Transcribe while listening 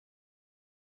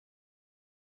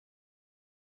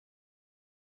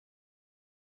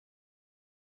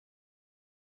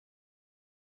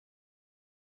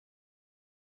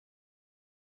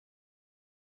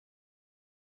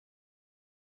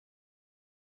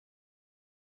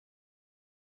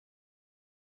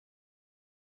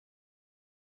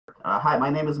Hi, my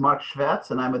name is Mark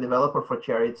Shvets, and I'm a developer for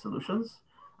Chariot Solutions.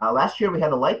 Last year, we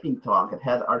had a lightning talk. It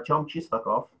had Artem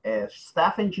Chistyakov, a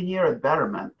staff engineer at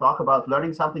Betterment, talk about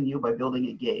learning something new by building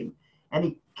a game. And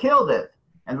he killed it.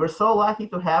 And we're so lucky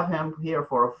to have him here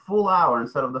for a full hour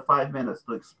instead of the 5 minutes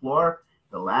to explore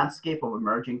the landscape of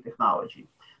emerging technology.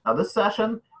 Now, this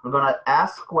session, we're going to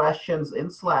ask questions in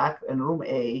Slack in room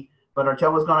A, but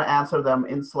Artem is going to answer them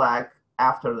in Slack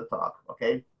after the talk,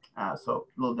 okay? So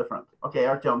a little different. Okay,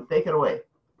 Artem, take it away.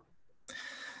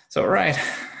 So, right.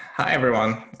 Hi,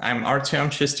 everyone. I'm Artem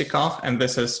Chistyakov, and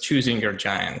this is Choosing Your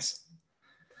Giants.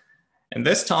 In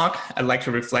this talk, I'd like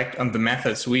to reflect on the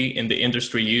methods we in the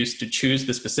industry use to choose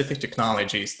the specific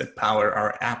technologies that power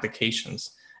our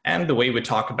applications and the way we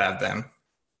talk about them.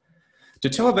 To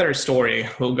tell a better story,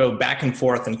 we'll go back and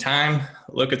forth in time,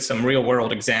 look at some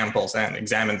real-world examples, and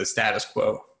examine the status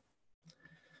quo.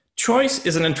 Choice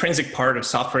is an intrinsic part of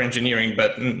software engineering,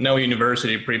 but no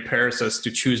university prepares us to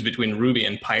choose between Ruby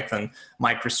and Python,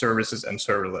 microservices, and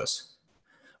serverless.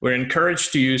 We're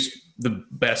encouraged to use the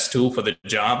best tool for the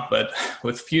job, but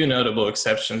with few notable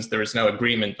exceptions, there is no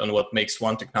agreement on what makes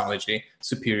one technology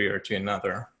superior to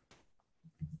another.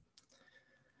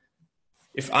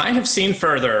 If I have seen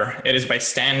further, it is by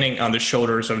standing on the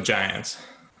shoulders of giants.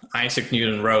 Isaac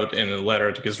Newton wrote in a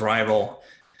letter to his rival,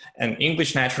 and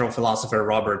English natural philosopher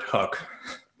Robert Hooke.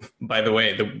 By the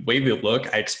way we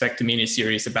look, I expect a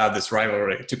mini-series about this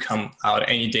rivalry to come out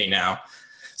any day now.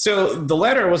 So the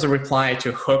letter was a reply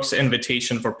to Hooke's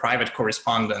invitation for private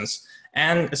correspondence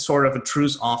and a sort of a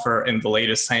truce offer in the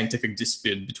latest scientific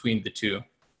dispute between the two.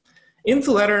 In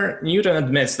the letter, Newton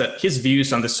admits that his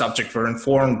views on the subject were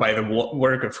informed by the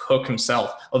work of Hooke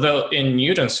himself, although in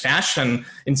Newton's fashion,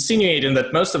 insinuating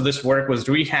that most of this work was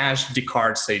rehashed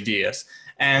Descartes' ideas.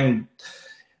 And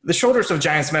the shoulders of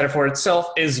giants metaphor itself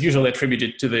is usually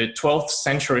attributed to the 12th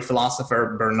century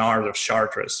philosopher Bernard of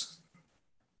Chartres.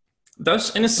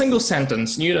 Thus, in a single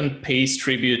sentence, Newton pays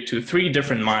tribute to three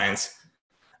different minds,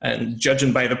 and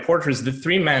judging by the portraits, the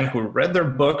three men who read their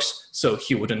books so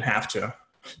he wouldn't have to.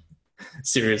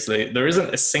 Seriously, there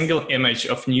isn't a single image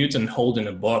of Newton holding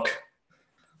a book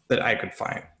that I could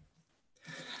find.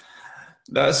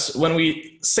 Thus, when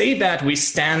we say that we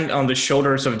stand on the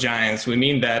shoulders of giants, we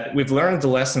mean that we've learned the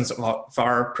lessons of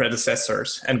our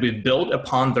predecessors and we've built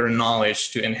upon their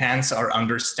knowledge to enhance our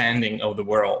understanding of the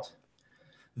world.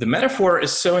 The metaphor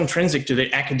is so intrinsic to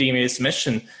the academia's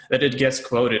mission that it gets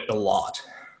quoted a lot.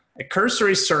 A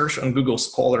cursory search on Google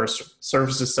Scholar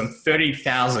surfaces some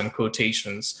 30,000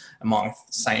 quotations among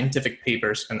scientific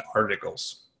papers and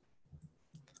articles.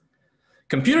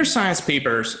 Computer science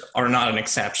papers are not an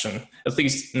exception, at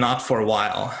least not for a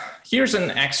while. Here's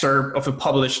an excerpt of a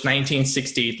published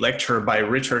 1968 lecture by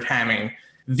Richard Hamming,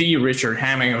 the Richard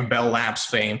Hamming of Bell Labs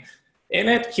fame. In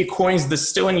it, he coins the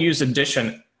still in use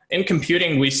addition, "In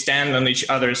computing, we stand on each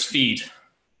other's feet."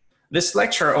 This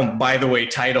lecture, by the way,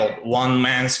 titled "One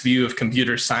Man's View of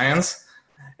Computer Science,"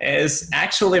 is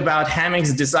actually about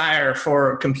Hamming's desire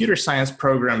for a computer science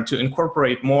program to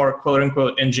incorporate more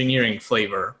quote-unquote engineering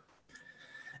flavor.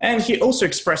 And he also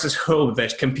expresses hope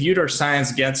that computer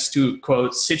science gets to,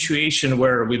 quote, situation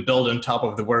where we build on top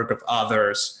of the work of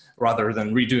others rather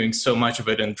than redoing so much of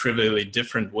it in a trivially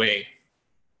different way.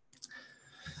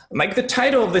 Like the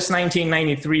title of this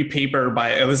 1993 paper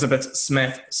by Elizabeth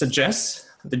Smith suggests,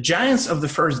 the giants of the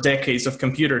first decades of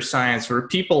computer science were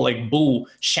people like Boole,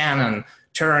 Shannon,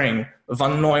 Turing,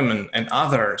 von Neumann, and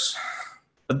others.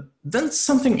 But then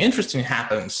something interesting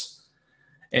happens.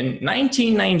 In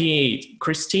 1998,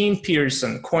 Christine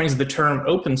Pearson coins the term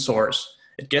open source.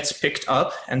 It gets picked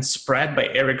up and spread by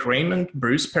Eric Raymond,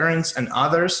 Bruce Perens, and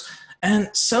others, and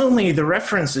suddenly the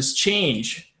references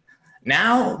change.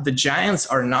 Now the giants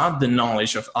are not the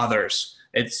knowledge of others,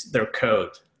 it's their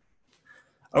code.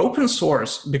 Open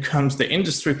source becomes the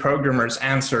industry programmer's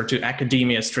answer to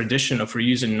academia's tradition of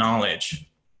reusing knowledge.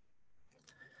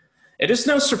 It is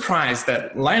no surprise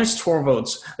that Linus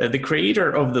Torvalds, the creator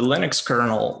of the Linux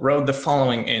kernel, wrote the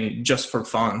following in Just for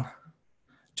Fun.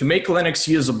 To make Linux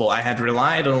usable, I had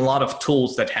relied on a lot of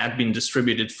tools that had been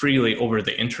distributed freely over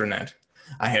the internet.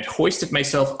 I had hoisted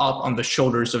myself up on the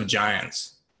shoulders of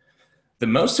giants. The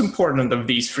most important of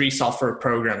these free software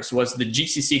programs was the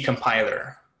GCC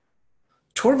compiler.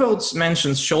 Torvalds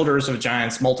mentions shoulders of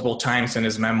giants multiple times in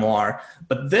his memoir,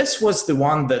 but this was the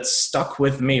one that stuck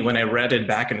with me when I read it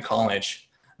back in college.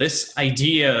 This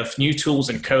idea of new tools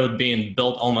and code being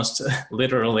built almost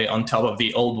literally on top of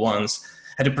the old ones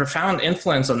had a profound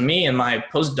influence on me and my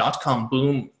post-dot-com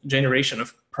boom generation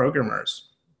of programmers.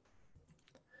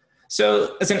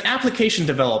 So as an application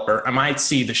developer, I might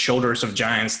see the shoulders of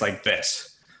giants like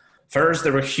this. First,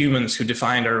 there were humans who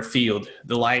defined our field,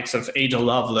 the likes of Ada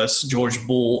Lovelace, George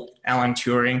Boole, Alan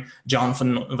Turing, John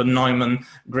von Neumann,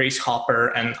 Grace Hopper,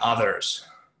 and others.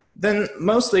 Then,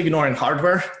 mostly ignoring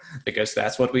hardware, because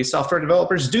that's what we software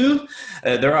developers do,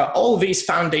 there are all these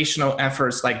foundational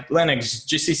efforts like Linux,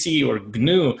 GCC, or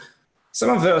GNU. Some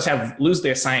of those have loosely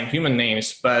assigned human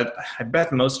names, but I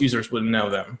bet most users wouldn't know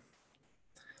them.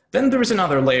 Then there is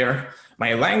another layer,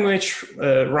 my language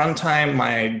runtime,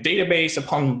 my database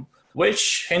upon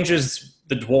which hinges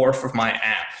the dwarf of my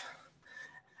app.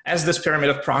 As this pyramid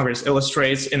of progress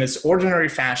illustrates, in its ordinary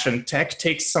fashion, tech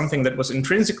takes something that was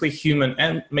intrinsically human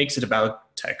and makes it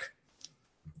about tech.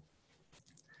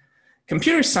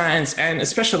 Computer science, and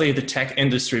especially the tech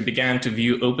industry, began to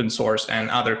view open source and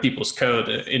other people's code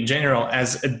in general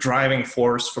as a driving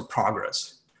force for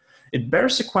progress. It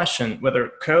bears a question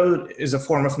whether code is a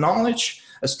form of knowledge,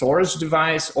 a storage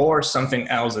device, or something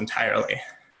else entirely.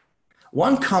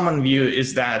 One common view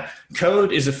is that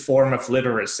code is a form of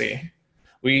literacy.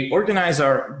 We organize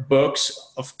our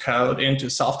books of code into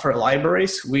software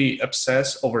libraries, we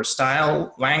obsess over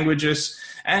style, languages,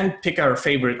 and pick our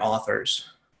favorite authors.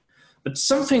 But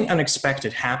something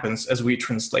unexpected happens as we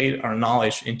translate our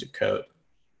knowledge into code.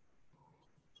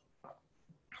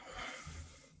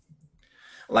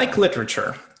 Like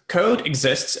literature, code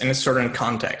exists in a certain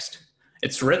context.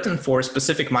 It's written for a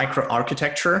specific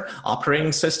microarchitecture,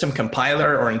 operating system,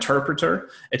 compiler, or interpreter.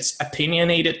 It's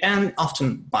opinionated and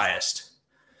often biased.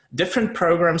 Different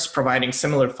programs providing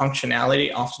similar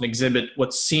functionality often exhibit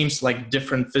what seems like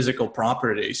different physical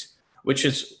properties, which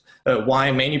is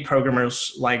why many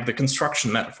programmers like the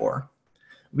construction metaphor.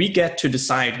 We get to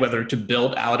decide whether to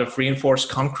build out of reinforced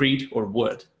concrete or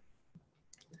wood.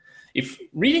 If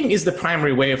reading is the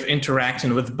primary way of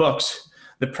interacting with books,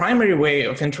 the primary way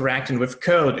of interacting with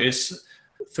code is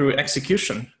through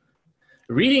execution.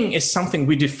 Reading is something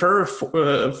we defer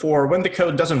for when the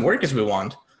code doesn't work as we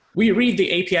want. We read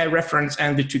the API reference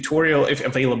and the tutorial if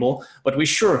available, but we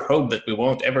sure hope that we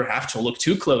won't ever have to look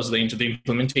too closely into the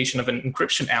implementation of an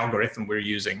encryption algorithm we're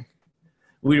using.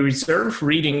 We reserve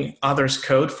reading others'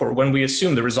 code for when we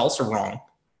assume the results are wrong,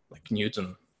 like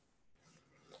Newton.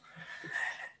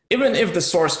 Even if the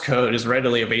source code is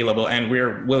readily available and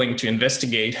we're willing to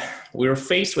investigate, we're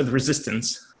faced with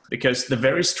resistance because the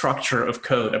very structure of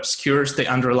code obscures the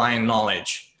underlying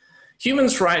knowledge.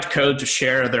 Humans write code to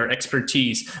share their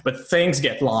expertise, but things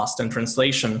get lost in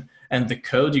translation, and the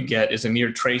code you get is a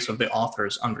mere trace of the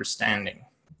author's understanding.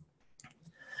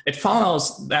 It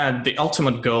follows that the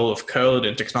ultimate goal of code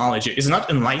and technology is not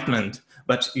enlightenment,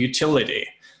 but utility.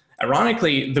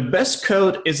 Ironically, the best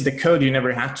code is the code you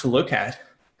never have to look at.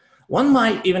 One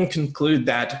might even conclude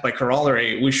that, by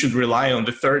corollary, we should rely on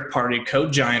the third-party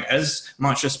code giant as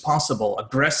much as possible,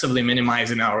 aggressively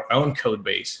minimizing our own code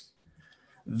base.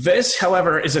 This,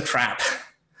 however, is a trap.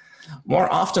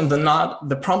 More often than not,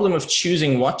 the problem of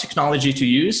choosing what technology to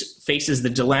use faces the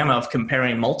dilemma of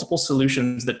comparing multiple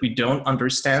solutions that we don't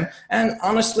understand and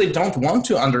honestly don't want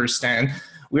to understand.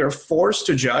 We are forced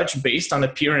to judge based on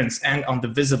appearance and on the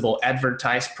visible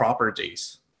advertised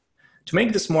properties. To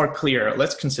make this more clear,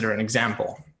 let's consider an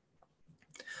example.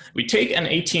 We take an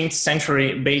 18th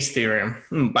century Bayes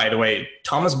theorem. By the way,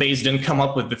 Thomas Bayes didn't come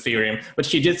up with the theorem, but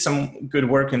he did some good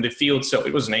work in the field, so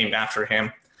it was named after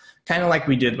him, kind of like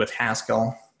we did with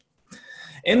Haskell.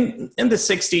 In the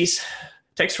 60s,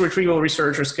 text retrieval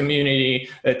researchers community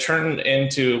turned it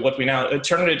into what we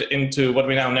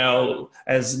now know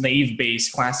as naive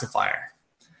Bayes classifier.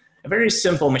 A very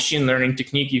simple machine learning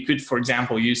technique you could, for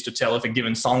example, use to tell if a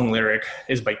given song lyric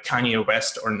is by Kanye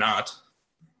West or not.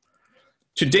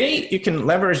 Today, you can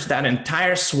leverage that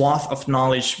entire swath of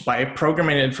knowledge by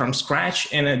programming it from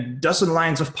scratch in a dozen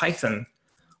lines of Python,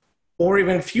 or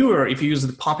even fewer if you use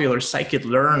the popular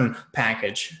scikit-learn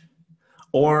package.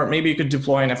 Or maybe you could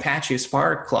deploy an Apache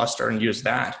Spark cluster and use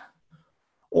that.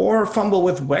 Or fumble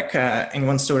with Weka,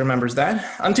 anyone still remembers that?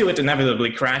 Until it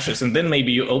inevitably crashes, and then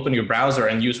maybe you open your browser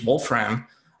and use Wolfram,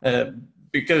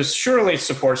 because surely it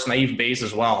supports naive Bayes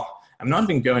as well. I'm not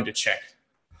even going to check.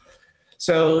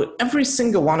 So every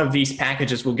single one of these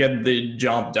packages will get the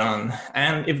job done.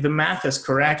 And if the math is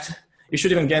correct, you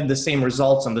should even get the same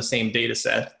results on the same data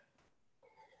set.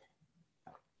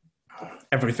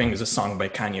 Everything is a song by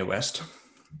Kanye West.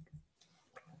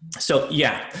 So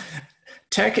yeah,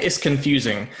 tech is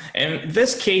confusing. In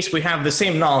this case, we have the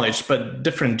same knowledge, but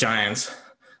different giants.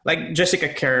 Like Jessica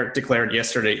Kerr declared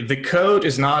yesterday, the code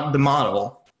is not the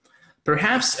model.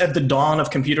 Perhaps at the dawn of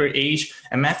computer age,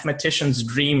 a mathematician's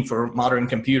dream for modern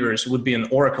computers would be an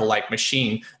Oracle-like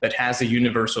machine that has a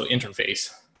universal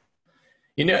interface.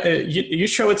 You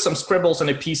show it some scribbles on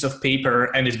a piece of paper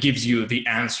and it gives you the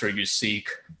answer you seek.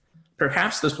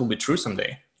 Perhaps this will be true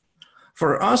someday.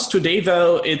 For us today,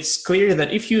 though, it's clear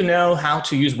that if you know how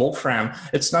to use Wolfram,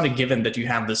 it's not a given that you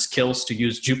have the skills to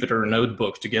use Jupyter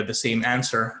Notebook to get the same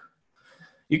answer.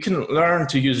 You can learn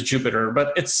to use Jupyter,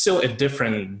 but it's still a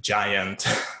different giant.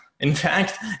 In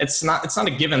fact, it's not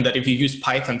a given that if you used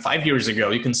Python 5 years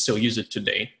ago, you can still use it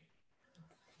today.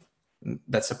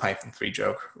 That's a Python 3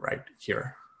 joke right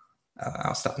here.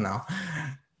 I'll stop now.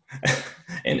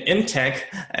 In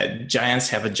tech, giants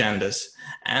have agendas.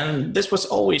 And this was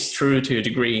always true to a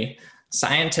degree.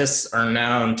 Scientists are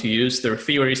known to use their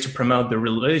theories to promote their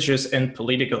religious and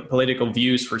political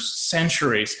views for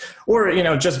centuries, or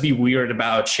just be weird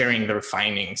about sharing their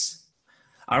findings.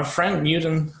 Our friend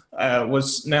Newton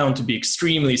was known to be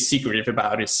extremely secretive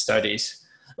about his studies.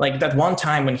 Like that one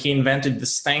time when he invented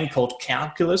this thing called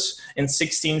calculus in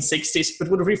 1660s, but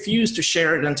would refuse to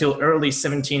share it until early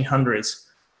 1700s.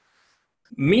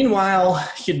 Meanwhile,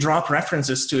 he dropped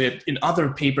references to it in other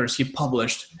papers he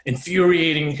published,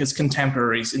 infuriating his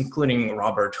contemporaries, including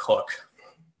Robert Hooke.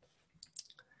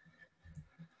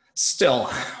 Still,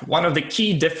 one of the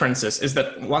key differences is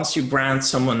that once you grant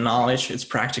someone knowledge, it's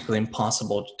practically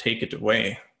impossible to take it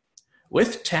away.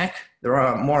 With tech, there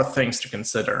are more things to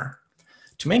consider.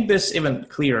 To make this even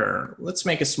clearer, let's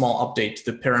make a small update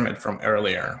to the pyramid from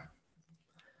earlier.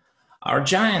 Our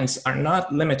giants are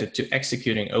not limited to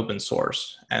executing open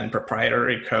source and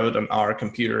proprietary code on our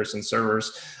computers and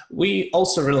servers. We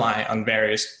also rely on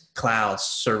various cloud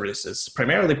services,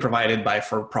 primarily provided by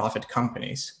for-profit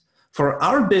companies. For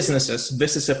our businesses,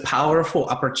 this is a powerful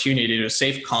opportunity to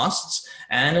save costs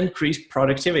and increase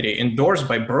productivity, endorsed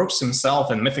by Brooks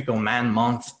himself in Mythical Man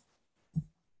Month.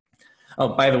 Oh,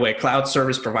 by the way, cloud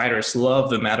service providers love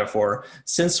the metaphor.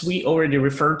 Since we already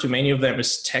refer to many of them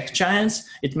as tech giants,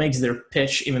 it makes their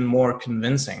pitch even more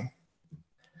convincing.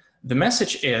 The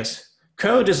message is,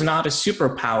 code is not a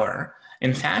superpower.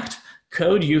 In fact,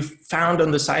 code you found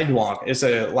on the sidewalk is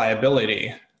a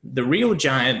liability. The real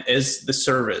giant is the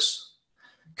service.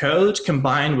 Code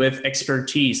combined with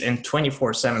expertise and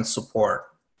 24/7 support.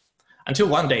 Until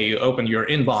one day you open your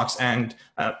inbox and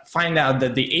find out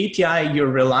that the API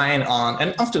you're relying on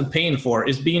and often paying for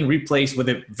is being replaced with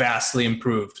a vastly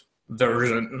improved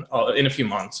version in a few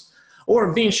months,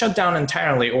 or being shut down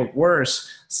entirely, or worse,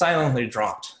 silently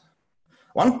dropped.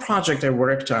 One project I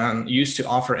worked on used to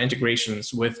offer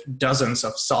integrations with dozens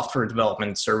of software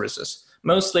development services,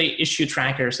 mostly issue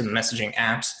trackers and messaging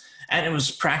apps. And it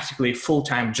was practically a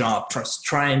full-time job just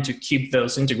trying to keep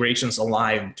those integrations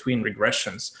alive between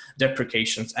regressions,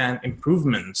 deprecations, and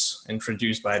improvements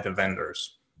introduced by the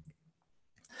vendors.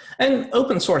 And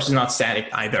open source is not static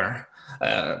either.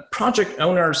 Project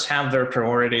owners have their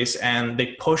priorities and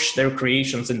they push their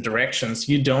creations in directions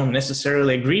you don't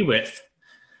necessarily agree with.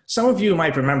 Some of you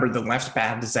might remember the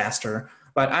LeftPad disaster,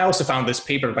 but I also found this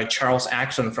paper by Charles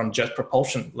Axon from Jet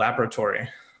Propulsion Laboratory.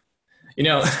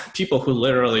 People who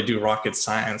literally do rocket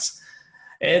science.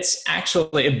 It's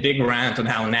actually a big rant on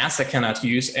how NASA cannot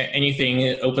use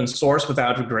anything open source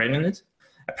without regretting it.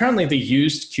 Apparently they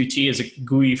used Qt as a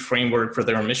GUI framework for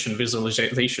their mission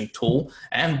visualization tool,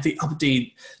 and the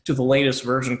update to the latest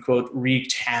version, quote,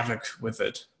 wreaked havoc with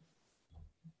it.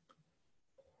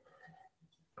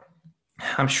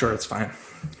 I'm sure it's fine.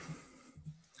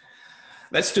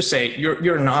 That's to say,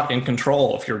 you're not in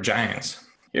control of your giants.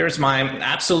 Here's my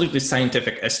absolutely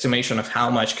scientific estimation of how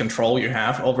much control you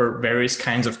have over various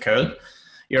kinds of code.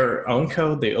 Your own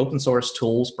code, the open source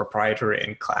tools, proprietary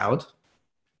and cloud.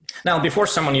 Now, before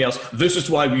someone yells, this is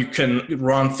why we can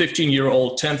run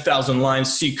 15-year-old 10,000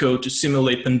 lines C code to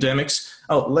simulate pandemics.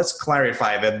 Oh, let's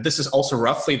clarify that this is also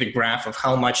roughly the graph of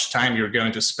how much time you're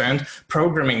going to spend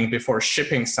programming before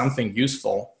shipping something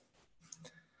useful.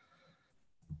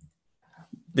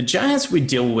 The giants we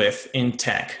deal with in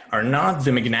tech are not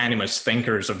the magnanimous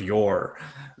thinkers of yore.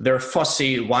 They're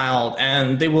fussy, wild,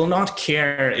 and they will not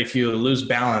care if you lose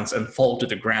balance and fall to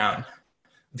the ground.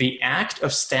 The act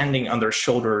of standing on their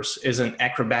shoulders is an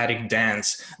acrobatic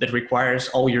dance that requires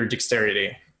all your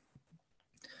dexterity.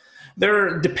 There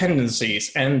are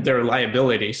dependencies and their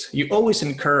liabilities. You always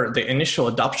incur the initial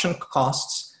adoption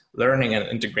costs, learning and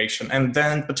integration, and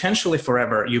then potentially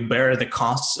forever you bear the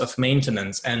costs of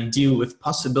maintenance and deal with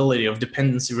possibility of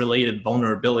dependency-related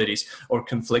vulnerabilities or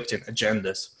conflicting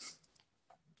agendas.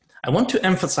 I want to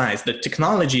emphasize that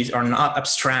technologies are not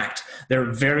abstract, they're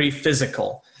very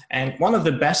physical. And one of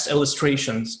the best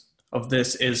illustrations of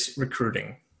this is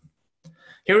recruiting.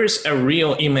 Here is a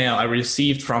real email I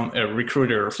received from a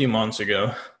recruiter a few months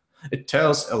ago. It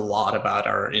tells a lot about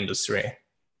our industry.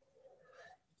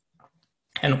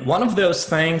 And one of those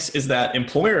things is that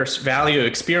employers value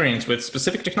experience with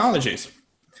specific technologies.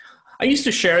 I used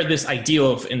to share this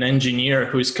ideal of an engineer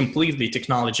who is completely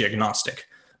technology agnostic,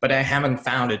 but I haven't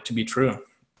found it to be true.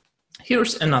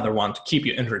 Here's another one to keep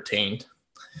you entertained.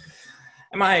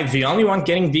 Am I the only one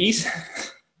getting these?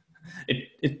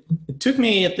 It took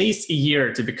me at least a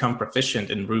year to become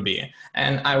proficient in Ruby,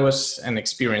 and I was an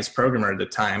experienced programmer at the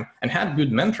time and had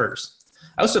good mentors.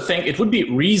 I also think it would be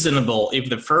reasonable if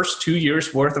the first 2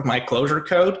 years worth of my Clojure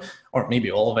code, or maybe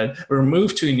all of it, were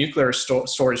moved to a nuclear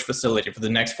storage facility for the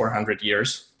next 400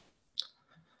 years.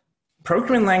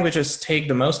 Programming languages take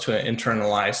the most to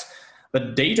internalize,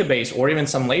 but database or even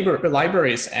some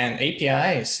libraries and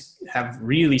APIs have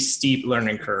really steep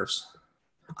learning curves.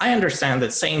 I understand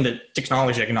that saying that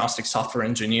technology agnostic software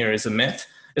engineer is a myth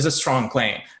is a strong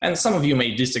claim, and some of you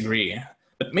may disagree.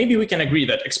 But maybe we can agree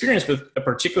that experience with a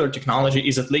particular technology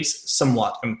is at least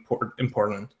somewhat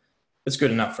important. It's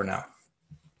good enough for now.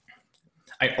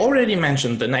 I already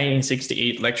mentioned the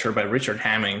 1968 lecture by Richard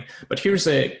Hamming, but here's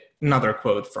another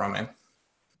quote from it.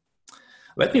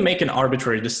 Let me make an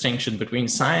arbitrary distinction between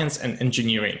science and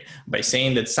engineering by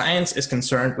saying that science is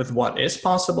concerned with what is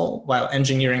possible, while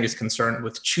engineering is concerned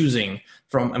with choosing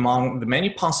from among the many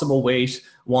possible ways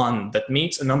one that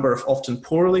meets a number of often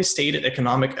poorly stated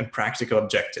economic and practical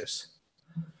objectives.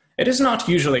 It is not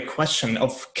usually a question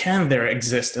of can there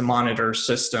exist a monitor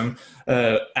system,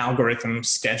 algorithm,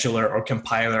 scheduler, or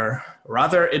compiler.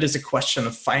 Rather, it is a question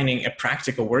of finding a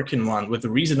practical working one with a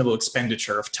reasonable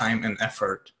expenditure of time and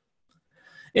effort.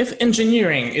 If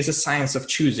engineering is a science of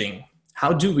choosing,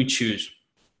 how do we choose?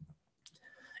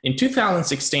 In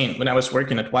 2016, when I was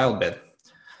working at Wildbit,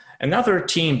 another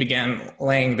team began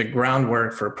laying the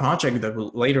groundwork for a project that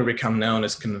will later become known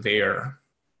as Conveyor.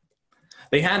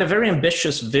 They had a very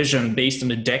ambitious vision based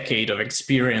on a decade of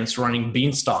experience running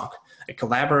Beanstalk, a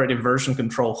collaborative version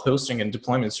control hosting and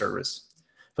deployment service.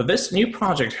 For this new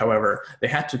project, however, they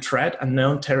had to tread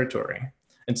unknown territory.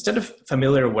 Instead of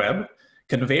familiar web,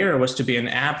 Conveyor was to be an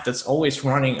app that's always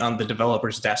running on the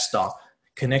developer's desktop,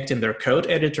 connecting their code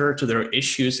editor to their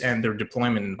issues and their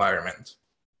deployment environment.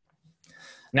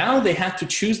 Now they had to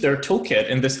choose their toolkit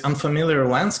in this unfamiliar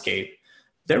landscape.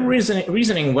 Their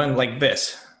reasoning went like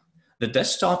this. The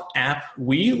desktop app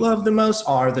we love the most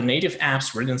are the native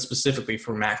apps written specifically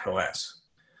for macOS.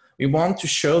 We want to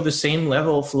show the same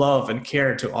level of love and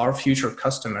care to our future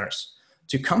customers.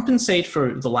 To compensate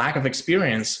for the lack of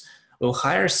experience, we'll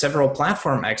hire several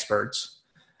platform experts.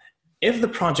 If the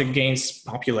project gains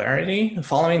popularity,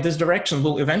 following this direction,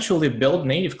 we'll eventually build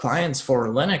native clients for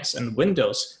Linux and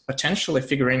Windows, potentially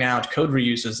figuring out code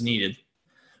reuse as needed.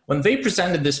 When they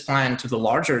presented this plan to the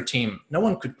larger team, no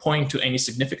one could point to any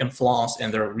significant flaws in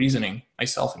their reasoning,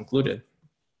 myself included.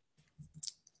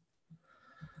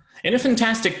 In a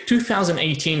fantastic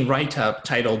 2018 write-up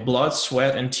titled Blood,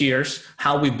 Sweat, and Tears,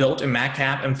 How We Built a Mac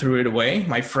App and Threw It Away,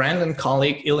 my friend and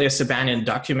colleague Ilya Sabanian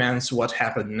documents what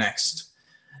happened next.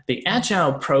 The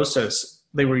agile process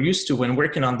they were used to when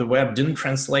working on the web didn't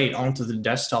translate onto the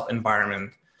desktop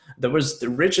environment. There was the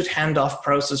rigid handoff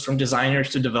process from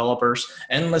designers to developers,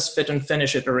 endless fit and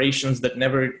finish iterations that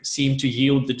never seemed to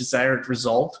yield the desired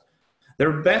result.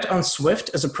 Their bet on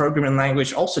Swift as a programming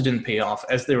language also didn't pay off,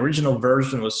 as the original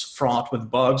version was fraught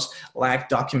with bugs, lacked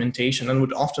documentation, and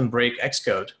would often break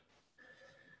Xcode.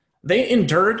 They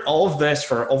endured all of this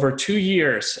for over 2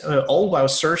 years, all while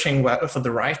searching for the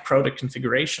right product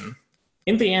configuration.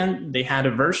 In the end, they had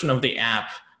a version of the app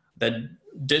that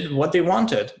did what they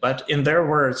wanted, but in their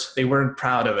words, they weren't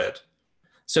proud of it.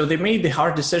 So they made the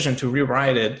hard decision to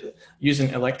rewrite it using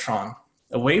Electron,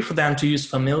 a way for them to use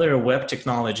familiar web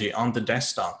technology on the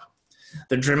desktop.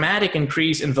 The dramatic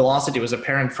increase in velocity was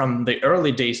apparent from the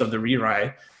early days of the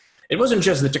rewrite. It wasn't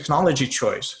just the technology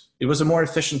choice, it was a more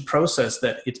efficient process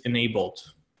that it enabled.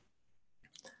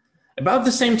 About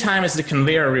the same time as the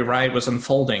Conveyor rewrite was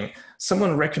unfolding,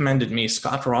 someone recommended me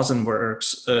Scott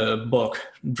Rosenberg's book,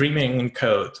 Dreaming in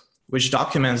Code, which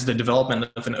documents the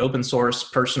development of an open source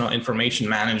personal information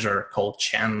manager called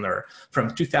Chandler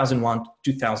from 2001 to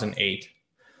 2008.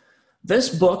 This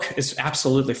book is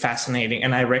absolutely fascinating,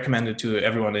 and I recommend it to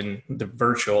everyone in the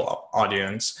virtual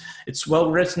audience. It's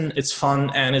well written, it's fun,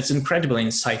 and it's incredibly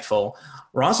insightful.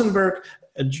 Rosenberg,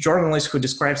 a journalist who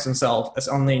describes himself as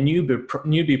only a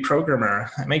newbie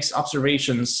programmer, makes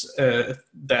observations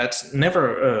that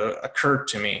never occurred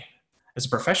to me as a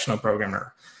professional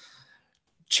programmer.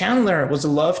 Chandler was a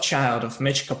love child of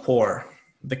Mitch Kapor,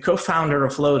 the co-founder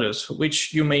of Lotus,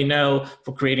 which you may know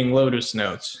for creating Lotus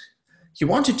Notes. He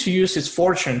wanted to use his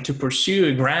fortune to pursue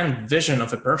a grand vision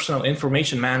of a personal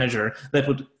information manager that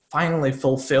would finally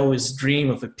fulfill his dream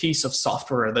of a piece of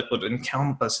software that would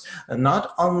encompass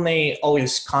not only all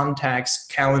his contacts,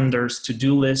 calendars,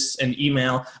 to-do lists, and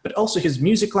email, but also his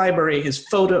music library, his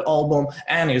photo album,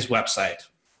 and his website.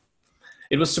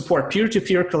 It would support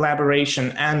peer-to-peer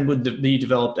collaboration and would be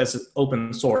developed as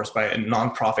open source by a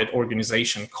nonprofit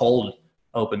organization called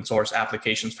Open Source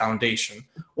Applications Foundation,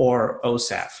 or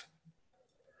OSAF.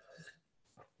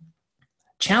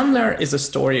 Chandler is a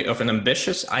story of an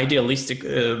ambitious, idealistic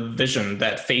vision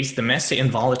that faced the messy and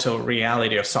volatile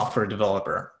reality of software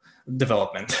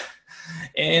development.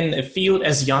 In a field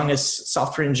as young as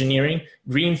software engineering,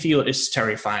 greenfield is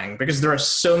terrifying because there are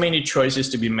so many choices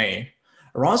to be made.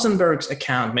 Rosenberg's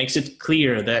account makes it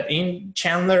clear that in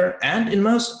Chandler and in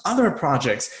most other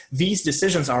projects, these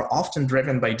decisions are often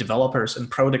driven by developers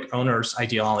and product owners'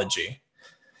 ideology.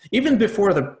 Even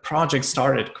before the project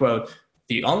started, quote,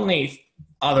 "The only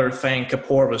other thing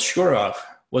Kapoor was sure of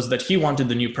was that he wanted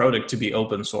the new product to be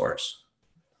open source."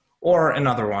 Or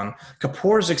another one,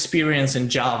 Kapoor's experience in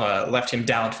Java left him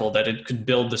doubtful that it could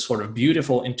build the sort of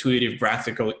beautiful, intuitive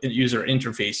graphical user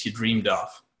interface he dreamed of.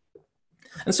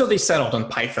 And so they settled on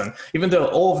Python, even though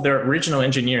all of their original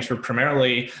engineers were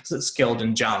primarily skilled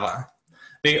in Java.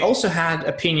 They also had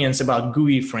opinions about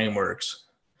GUI frameworks.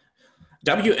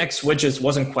 WX widgets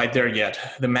wasn't quite there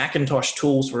yet. The Macintosh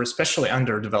tools were especially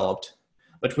underdeveloped.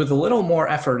 But with a little more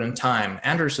effort and time,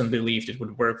 Anderson believed it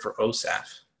would work for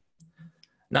OSAF.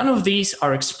 None of these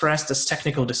are expressed as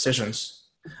technical decisions.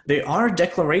 They are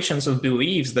declarations of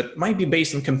beliefs that might be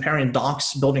based on comparing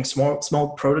docs, building small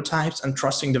prototypes, and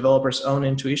trusting developers' own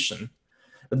intuition.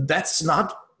 But that's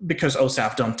not because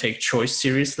OSAF don't take choice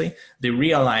seriously. They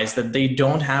realize that they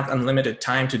don't have unlimited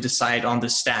time to decide on the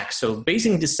stack, so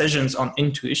basing decisions on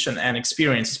intuition and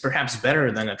experience is perhaps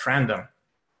better than at random.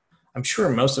 I'm sure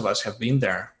most of us have been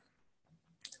there.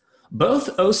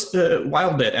 Both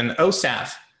Wildbit and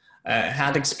OSAF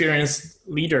had experienced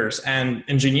leaders and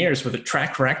engineers with a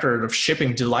track record of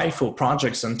shipping delightful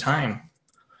projects on time.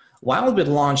 Wildbit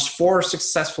launched 4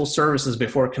 successful services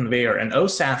before Conveyor, and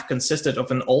OSAF consisted of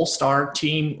an all-star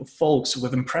team of folks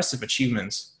with impressive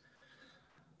achievements.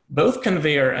 Both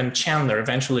Conveyor and Chandler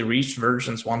eventually reached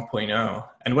versions 1.0,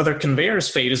 and whether Conveyor's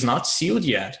fate is not sealed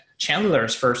yet,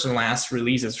 Chandler's first and last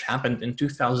releases happened in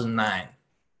 2009.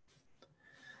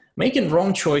 Making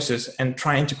wrong choices and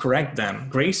trying to correct them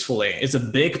gracefully is a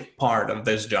big part of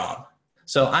this job.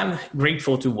 So I'm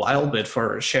grateful to Wildbit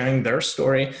for sharing their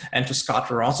story and to Scott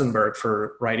Rosenberg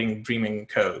for writing Dreaming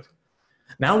Code.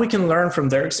 Now we can learn from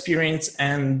their experience,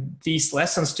 and these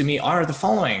lessons to me are the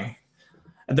following.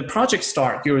 At the project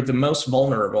start, you're the most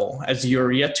vulnerable as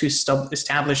you're yet to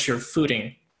establish your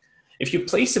footing. If you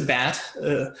place a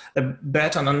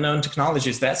bet on unknown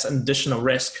technologies, that's an additional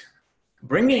risk.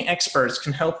 Bringing experts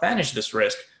can help manage this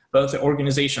risk. Both the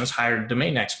organizations hire a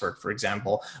domain expert, for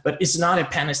example, but it's not a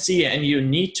panacea, and you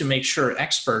need to make sure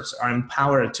experts are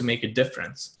empowered to make a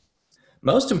difference.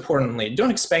 Most importantly, don't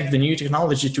expect the new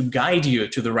technology to guide you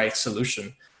to the right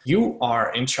solution. You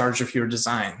are in charge of your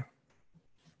design.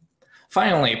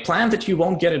 Finally, plan that you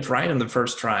won't get it right on the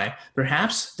first try.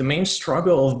 Perhaps the main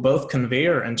struggle of both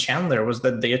Conveyor and Chandler was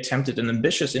that they attempted an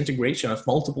ambitious integration of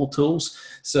multiple tools,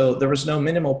 so there was no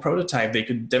minimal prototype they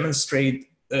could demonstrate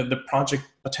the project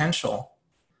potential.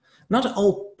 Not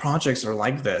all projects are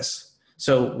like this.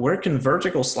 So work in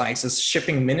vertical slices,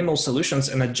 shipping minimal solutions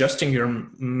and adjusting your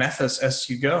methods as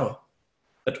you go.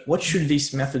 But what should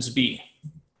these methods be?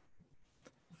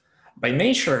 By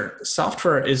nature,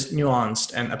 software is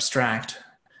nuanced and abstract,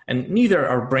 and neither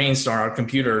our brains nor our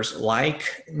computers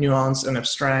like nuanced and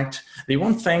abstract. They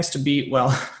want things to be,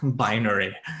 well,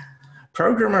 binary.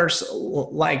 Programmers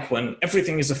like when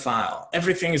everything is a file,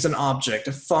 everything is an object,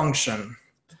 a function.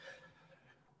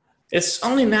 It's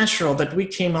only natural that we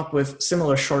came up with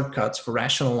similar shortcuts for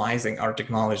rationalizing our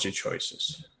technology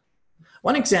choices.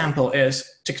 One example is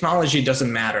technology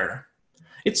doesn't matter.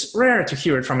 It's rare to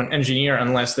hear it from an engineer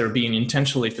unless they're being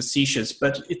intentionally facetious,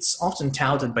 but it's often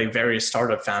touted by various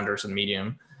startup founders in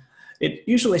Medium. It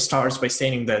usually starts by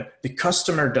stating that the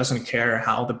customer doesn't care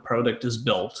how the product is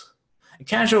built. A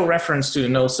casual reference to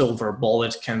no silver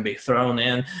bullet can be thrown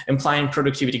in, implying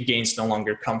productivity gains no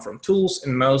longer come from tools,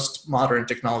 and most modern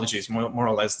technology is more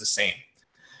or less the same.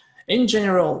 In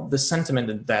general, the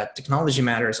sentiment that technology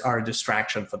matters are a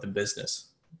distraction for the business.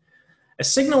 A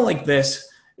signal like this,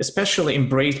 especially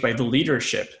embraced by the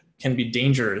leadership, can be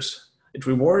dangerous. It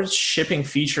rewards shipping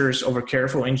features over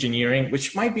careful engineering,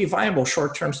 which might be a viable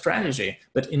short-term strategy,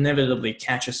 but inevitably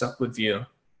catches up with you.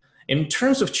 In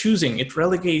terms of choosing, it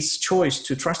relegates choice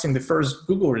to trusting the first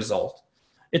Google result.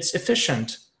 It's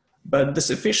efficient, but this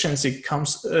efficiency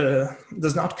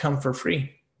does not come for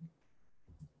free.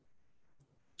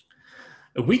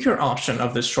 A weaker option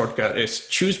of this shortcut is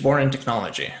choose boring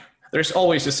technology. There's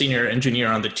always a senior engineer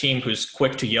on the team who's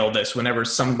quick to yell this whenever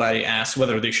somebody asks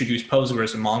whether they should use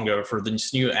Postgres or Mongo for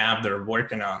this new app they're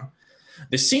working on.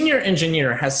 The senior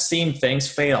engineer has seen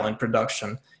things fail in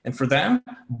production, and for them,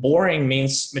 boring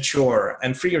means mature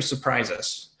and free of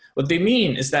surprises. What they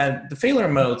mean is that the failure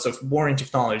modes of boring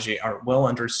technology are well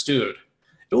understood.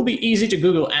 It will be easy to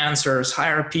Google answers,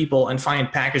 hire people, and find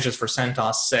packages for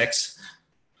CentOS 6.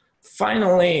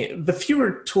 Finally, the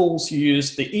fewer tools you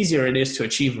use, the easier it is to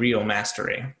achieve real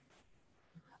mastery.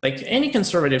 Like any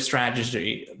conservative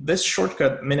strategy, this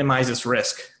shortcut minimizes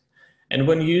risk. And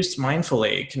when used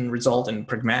mindfully, it can result in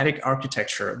pragmatic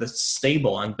architecture that's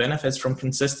stable and benefits from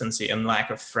consistency and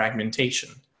lack of fragmentation.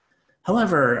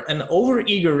 However, an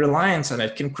overeager reliance on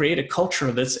it can create a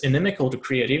culture that's inimical to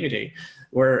creativity,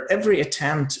 where every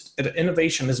attempt at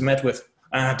innovation is met with,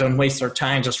 don't waste our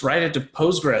time, just write it to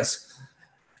Postgres.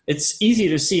 It's easy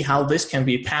to see how this can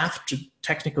be a path to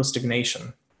technical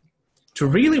stagnation. To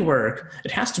really work,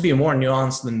 it has to be more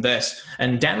nuanced than this.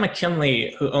 And Dan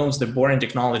McKinley, who owns the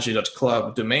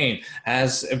boringtechnology.club domain,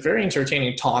 has a very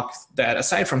entertaining talk that,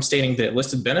 aside from stating the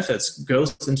listed benefits,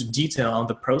 goes into detail on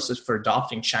the process for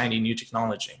adopting shiny new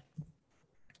technology.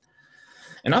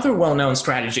 Another well-known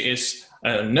strategy is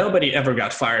nobody ever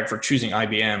got fired for choosing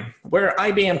IBM, where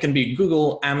IBM can be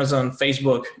Google, Amazon,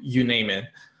 Facebook, you name it.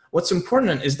 What's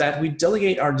important is that we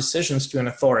delegate our decisions to an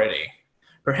authority.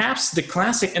 Perhaps the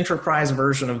classic enterprise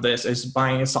version of this is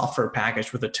buying a software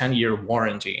package with a 10-year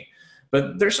warranty.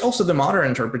 But there's also the modern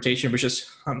interpretation, which is,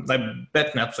 I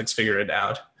bet Netflix figured it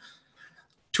out.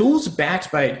 Tools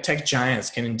backed by tech giants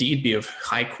can indeed be of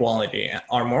high quality,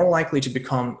 are more likely to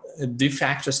become de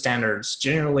facto standards,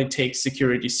 generally take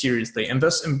security seriously, and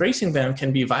thus embracing them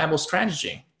can be a viable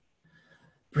strategy.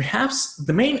 Perhaps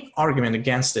the main argument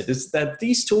against it is that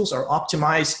these tools are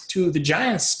optimized to the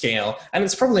giant scale, and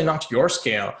it's probably not your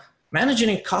scale. Managing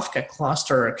a Kafka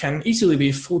cluster can easily be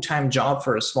a full-time job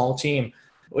for a small team,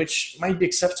 which might be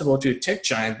acceptable to a tech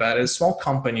giant, but as a small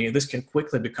company, this can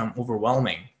quickly become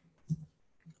overwhelming.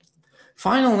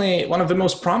 Finally, one of the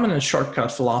most prominent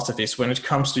shortcut philosophies when it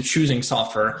comes to choosing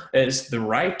software is the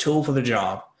right tool for the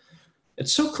job.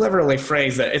 It's so cleverly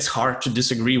phrased that it's hard to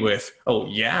disagree with, oh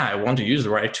yeah, I want to use the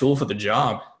right tool for the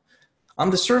job. On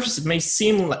the surface, it may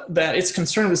seem that it's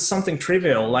concerned with something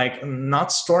trivial, like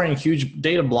not storing huge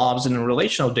data blobs in a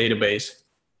relational database.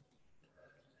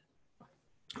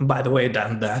 By the way,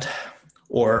 done that.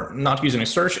 Or not using a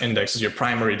search index as your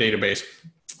primary database.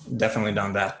 Definitely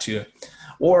done that too.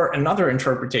 Or another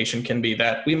interpretation can be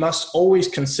that we must always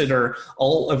consider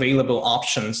all available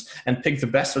options and pick the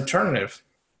best alternative,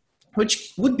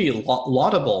 which would be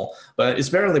laudable, but is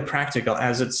barely practical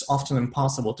as it's often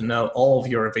impossible to know all of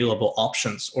your available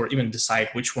options or even decide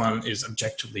which one is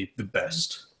objectively the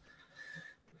best.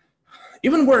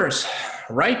 Even worse,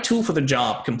 right tool for the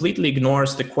job completely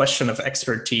ignores the question of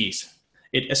expertise.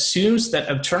 It assumes that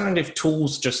alternative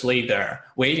tools just lay there,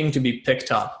 waiting to be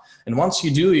picked up. And once you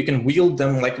do, you can wield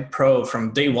them like a pro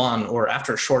from day one or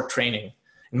after short training.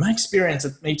 In my experience,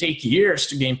 it may take years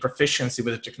to gain proficiency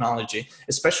with a technology,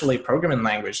 especially a programming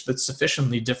language that's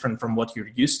sufficiently different from what you're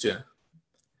used to.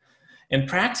 In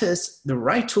practice, the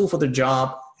right tool for the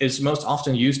job is most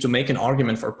often used to make an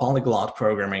argument for polyglot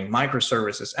programming,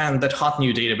 microservices, and that hot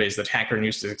new database that Hacker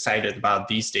News is excited about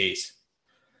these days.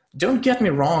 Don't get me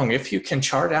wrong, if you can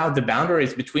chart out the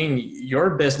boundaries between your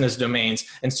business domains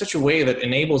in such a way that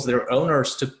enables their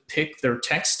owners to pick their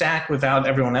tech stack without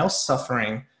everyone else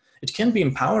suffering, it can be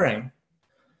empowering.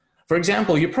 For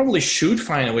example, you probably should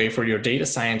find a way for your data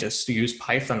scientists to use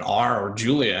Python, R, or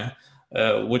Julia.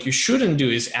 What you shouldn't do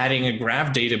is adding a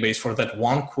graph database for that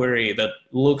one query that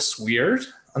looks weird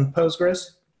on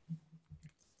Postgres.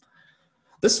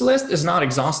 This list is not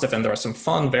exhaustive, and there are some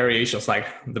fun variations like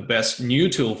the best new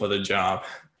tool for the job.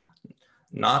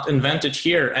 Not invented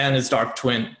here and its dark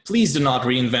twin. Please do not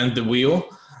reinvent the wheel.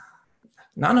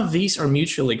 None of these are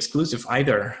mutually exclusive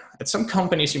either. At some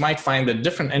companies, you might find that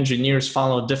different engineers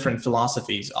follow different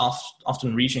philosophies,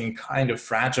 often reaching a kind of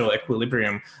fragile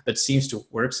equilibrium that seems to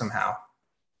work somehow.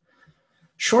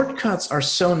 Shortcuts are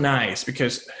so nice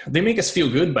because they make us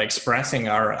feel good by expressing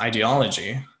our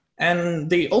ideology. And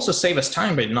they also save us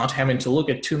time by not having to look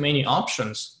at too many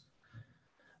options.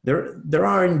 There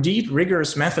are indeed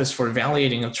rigorous methods for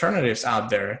evaluating alternatives out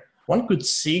there. One could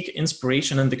seek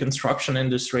inspiration in the construction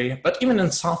industry, but even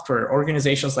in software,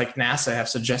 organizations like NASA have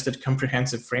suggested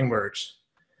comprehensive frameworks.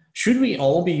 Should we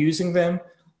all be using them?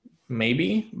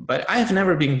 Maybe, but I have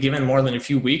never been given more than a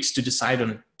few weeks to decide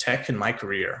on tech in my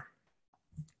career.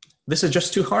 This is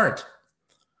just too hard.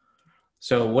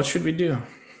 So what should we do?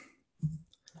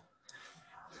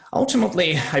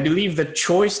 Ultimately, I believe that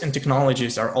choice in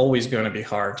technologies are always going to be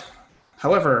hard.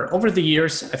 However, over the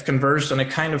years, I've converged on a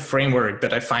kind of framework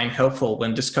that I find helpful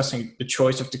when discussing the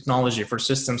choice of technology for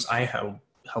systems I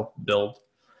help build.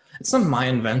 It's not my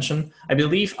invention. I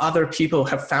believe other people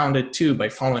have found it too by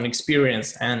following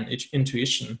experience and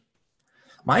intuition.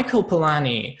 Michael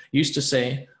Polanyi used to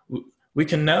say, "We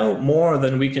can know more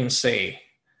than we can say."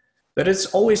 But it's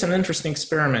always an interesting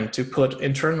experiment to put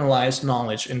internalized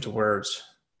knowledge into words.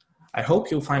 I hope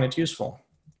you'll find it useful.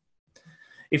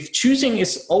 If choosing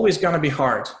is always going to be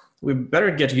hard, we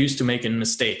better get used to making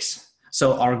mistakes.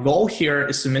 So our goal here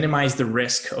is to minimize the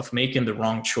risk of making the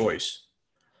wrong choice.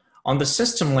 On the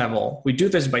system level, we do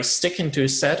this by sticking to a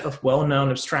set of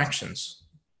well-known abstractions.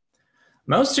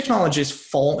 Most technologies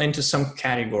fall into some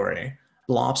category: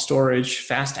 blob storage,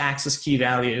 fast access key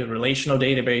value, relational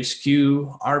database,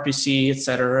 queue, RPC,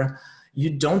 etc. You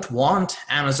don't want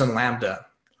Amazon Lambda.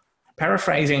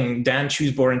 Paraphrasing Dan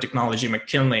Choosebore in Technology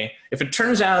McKinley, if it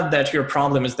turns out that your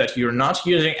problem is that you're not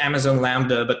using Amazon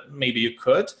Lambda, but maybe you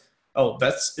could,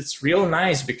 it's real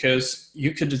nice because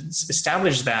you could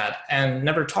establish that and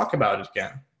never talk about it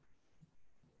again.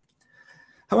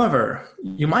 However,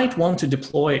 you might want to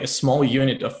deploy a small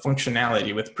unit of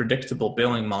functionality with predictable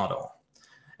billing model.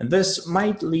 And this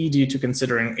might lead you to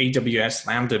considering AWS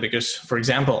Lambda because, for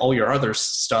example, all your other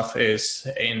stuff is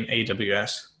in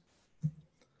AWS.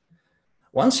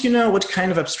 Once you know what kind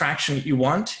of abstraction you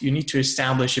want, you need to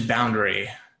establish a boundary.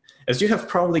 As you have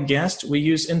probably guessed, we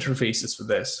use interfaces for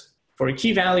this. For a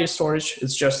key value storage,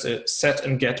 it's just a set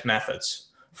and get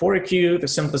methods. For a queue, the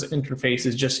simplest interface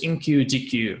is just enqueue,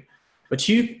 dequeue. But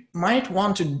you might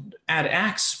want to add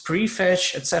X,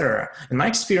 prefetch, etc. In my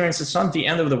experience, it's not the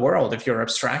end of the world if your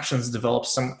abstractions develop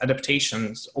some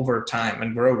adaptations over time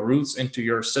and grow roots into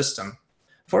your system.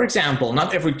 For example,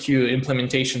 not every queue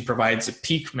implementation provides a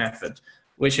peek method,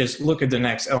 which is look at the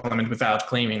next element without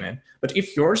claiming it. But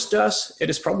if yours does, it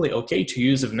is probably okay to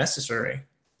use if necessary.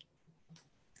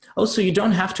 Also, you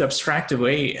don't have to abstract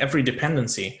away every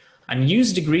dependency.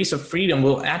 Unused degrees of freedom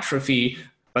will atrophy,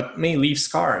 but may leave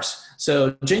scars.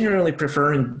 So generally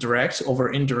preferring direct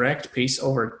over indirect pays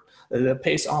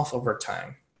off over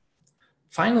time.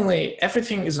 Finally,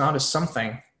 everything is not a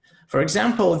something. For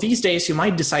example, these days you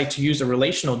might decide to use a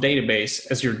relational database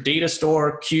as your data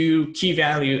store, queue, key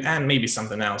value, and maybe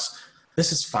something else.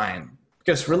 This is fine,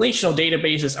 because relational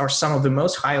databases are some of the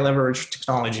most high leverage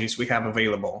technologies we have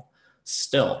available.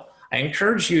 Still, I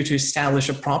encourage you to establish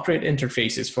appropriate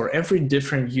interfaces for every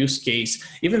different use case,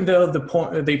 even though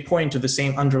they point to the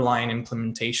same underlying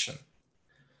implementation.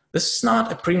 This is not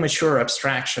a premature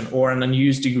abstraction or an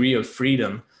unused degree of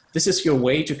freedom. This is your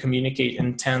way to communicate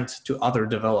intent to other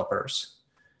developers.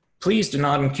 Please do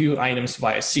not enqueue items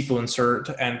via SQL insert,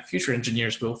 and future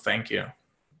engineers will thank you.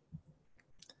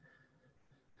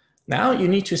 Now you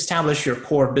need to establish your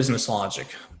core business logic.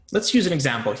 Let's use an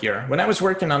example here. When I was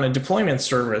working on a deployment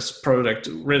service product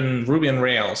written Ruby on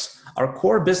Rails, our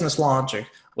core business logic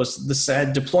was the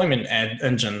said deployment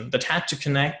engine that had to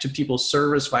connect to people's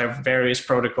servers via various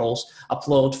protocols,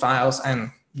 upload files,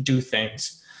 and do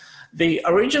things. The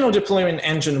original deployment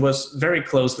engine was very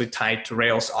closely tied to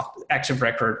Rails Active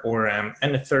Record ORM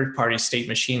and a third-party state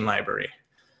machine library.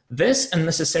 This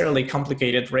unnecessarily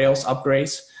complicated Rails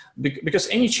upgrades because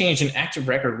any change in Active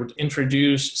Record would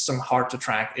introduce some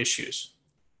hard-to-track issues.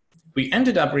 We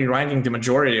ended up rewriting the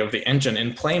majority of the engine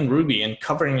in plain Ruby and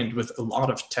covering it with a lot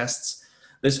of tests.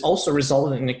 This also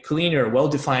resulted in a cleaner,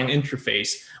 well-defined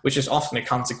interface, which is often a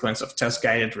consequence of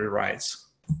test-guided rewrites.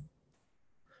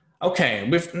 Okay,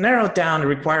 we've narrowed down the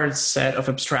required set of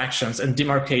abstractions and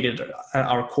demarcated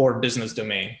our core business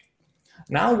domain.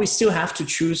 Now we still have to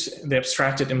choose the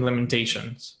abstracted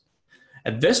implementations.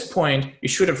 At this point, you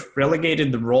should have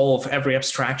relegated the role of every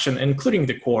abstraction, including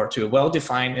the core, to a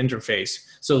well-defined interface,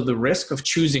 so the risk of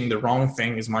choosing the wrong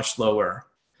thing is much lower.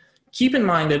 Keep in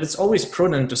mind that it's always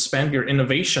prudent to spend your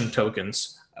innovation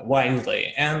tokens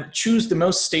wisely and choose the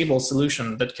most stable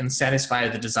solution that can satisfy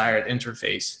the desired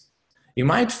interface. You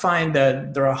might find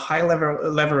that there are high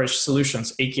leverage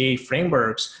solutions, aka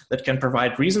frameworks, that can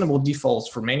provide reasonable defaults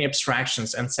for many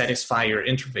abstractions and satisfy your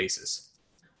interfaces.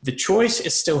 The choice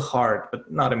is still hard,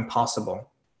 but not impossible.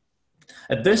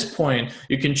 At this point,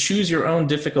 you can choose your own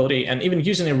difficulty, and even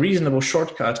using a reasonable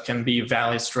shortcut can be a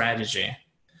valid strategy.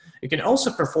 You can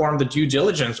also perform the due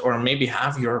diligence or maybe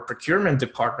have your procurement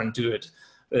department do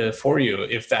it for you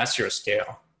if that's your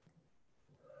scale.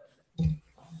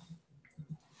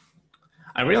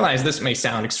 I realize this may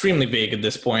sound extremely vague at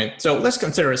this point, so let's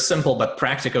consider a simple but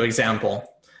practical example.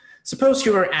 Suppose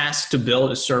you are asked to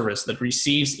build a service that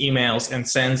receives emails and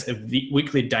sends a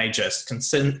weekly digest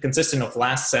consisting of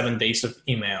last 7 days of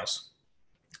emails.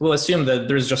 We'll assume that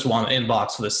there's just one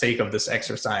inbox for the sake of this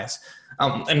exercise.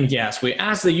 And yes, we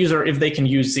asked the user if they can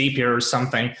use Zapier or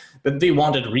something, but they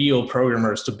wanted real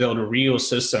programmers to build a real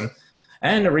system,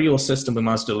 and a real system we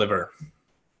must deliver.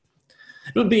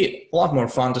 It would be a lot more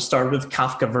fun to start with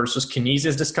Kafka versus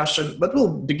Kinesis discussion, but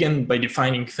we'll begin by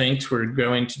defining things we're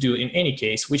going to do in any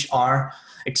case, which are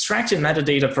extracting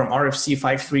metadata from RFC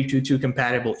 5322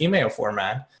 compatible email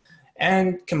format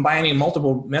and combining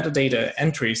multiple metadata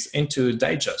entries into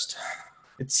digest.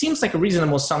 It seems like a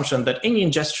reasonable assumption that any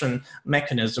ingestion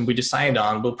mechanism we decide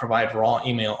on will provide raw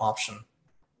email option.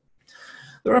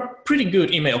 There are pretty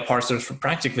good email parsers for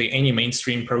practically any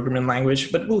mainstream programming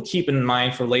language, but we'll keep in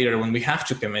mind for later when we have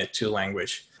to commit to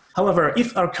language. However,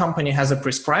 if our company has a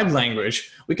prescribed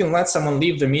language, we can let someone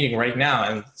leave the meeting right now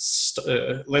and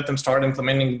let them start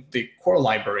implementing the core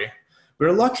library.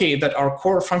 We're lucky that our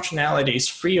core functionality is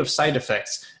free of side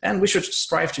effects, and we should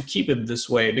strive to keep it this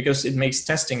way because it makes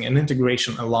testing and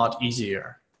integration a lot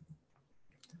easier.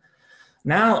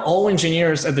 Now, all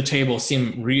engineers at the table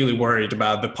seem really worried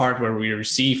about the part where we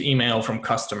receive email from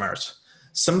customers.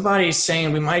 Somebody is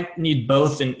saying we might need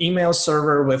both an email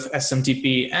server with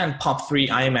SMTP and POP3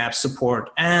 IMAP support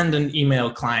and an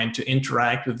email client to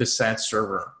interact with the said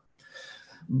server.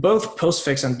 Both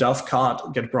postfix and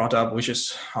dovecot get brought up, which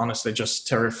is honestly just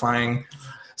terrifying.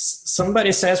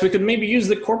 Somebody says we could maybe use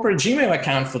the corporate Gmail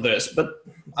account for this, but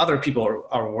other people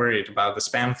are worried about the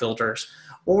spam filters.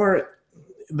 Or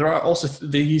there are also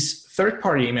these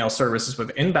third-party email services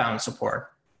with inbound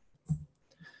support.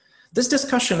 This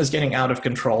discussion is getting out of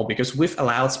control because we've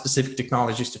allowed specific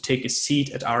technologies to take a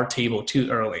seat at our table too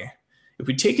early. If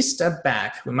we take a step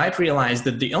back, we might realize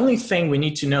that the only thing we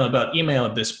need to know about email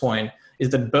at this point is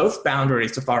that both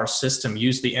boundaries of our system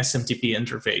use the SMTP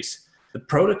interface, the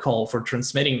protocol for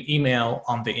transmitting email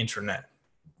on the internet.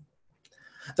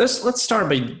 Thus, let's start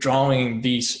by drawing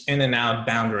these in and out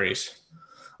boundaries.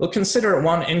 We'll consider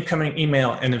one incoming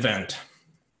email an event.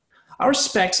 Our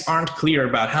specs aren't clear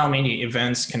about how many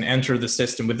events can enter the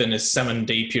system within a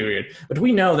 7-day period, but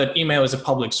we know that email is a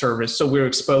public service, so we're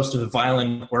exposed to the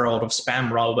violent world of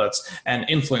spam robots and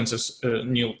influencers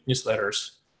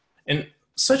newsletters. In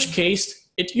such case,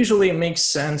 it usually makes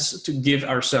sense to give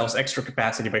ourselves extra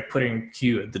capacity by putting a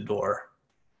queue at the door.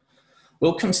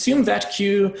 We'll consume that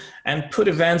queue and put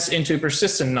events into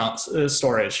persistent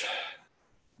storage.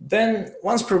 Then,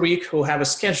 once per week, we'll have a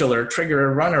scheduler trigger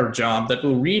a runner job that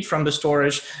will read from the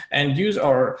storage and use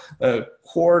our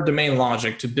core domain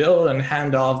logic to build and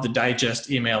hand off the digest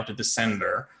email to the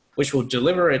sender, which will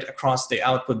deliver it across the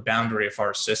output boundary of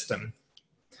our system.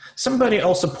 Somebody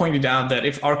also pointed out that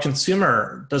if our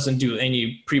consumer doesn't do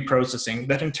any pre-processing,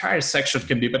 that entire section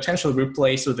can be potentially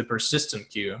replaced with a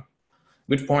persistent queue.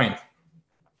 Good point.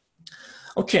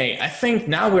 Okay, I think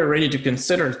now we're ready to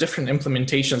consider different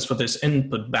implementations for this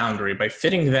input boundary by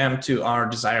fitting them to our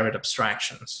desired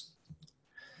abstractions.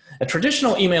 A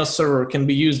traditional email server can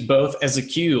be used both as a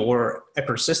queue or a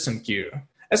persistent queue.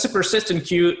 As a persistent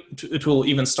queue, it will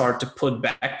even start to put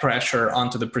back pressure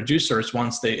onto the producers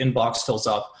once the inbox fills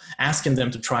up, asking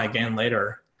them to try again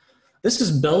later. This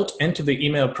is built into the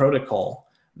email protocol.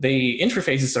 The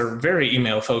interfaces are very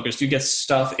email focused. You get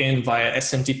stuff in via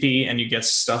SMTP and you get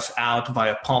stuff out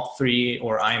via POP3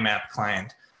 or IMAP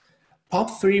client.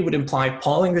 POP3 would imply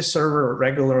polling the server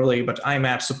regularly, but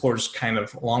IMAP supports kind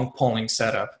of long polling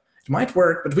setup. It might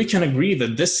work, but we can agree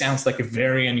that this sounds like a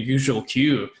very unusual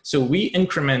queue, so we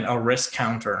increment our risk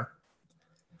counter.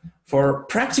 For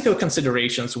practical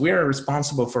considerations, we are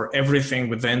responsible for everything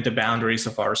within the boundaries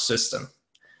of our system.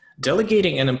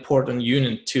 Delegating an important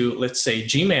unit to, let's say,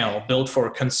 Gmail, built for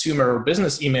consumer or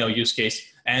business email use case,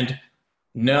 and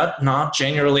not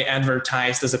generally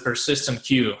advertised as a persistent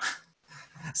queue,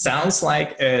 sounds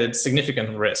like a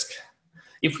significant risk.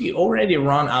 If we already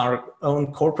run our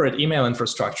own corporate email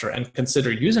infrastructure and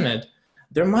consider using it,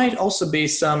 there might also be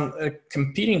some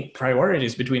competing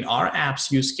priorities between our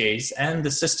app's use case and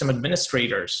the system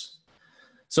administrators.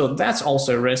 So that's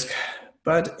also a risk.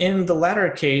 But in the latter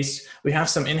case, we have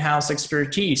some in-house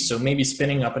expertise, so maybe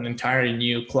spinning up an entirely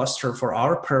new cluster for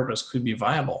our purpose could be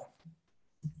viable.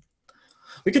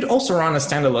 We could also run a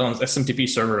standalone SMTP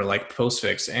server like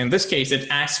Postfix. In this case, it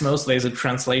acts mostly as a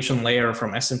translation layer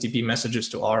from SMTP messages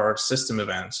to our system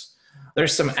events.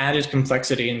 There's some added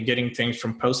complexity in getting things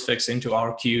from Postfix into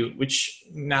our queue, which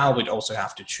now we'd also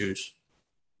have to choose.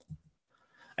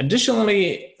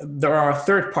 Additionally, there are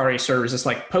third-party services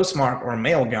like Postmark or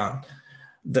Mailgun.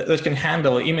 that can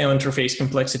handle email interface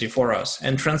complexity for us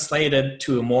and translate it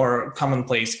to a more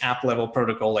commonplace app-level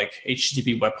protocol like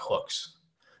HTTP webhooks.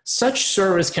 Such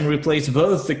service can replace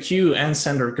both the queue and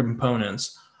sender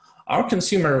components. Our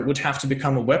consumer would have to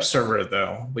become a web server,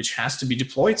 though, which has to be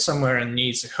deployed somewhere and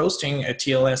needs hosting, a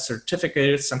TLS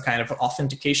certificate, some kind of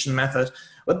authentication method.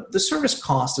 But the service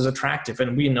cost is attractive,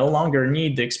 and we no longer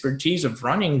need the expertise of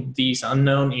running these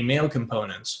unknown email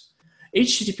components.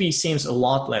 HTTP seems a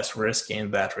lot less risky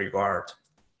in that regard.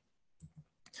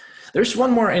 There's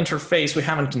one more interface we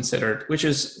haven't considered, which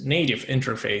is native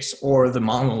interface, or the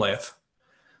monolith.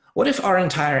 What if our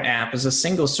entire app is a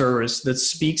single service that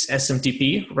speaks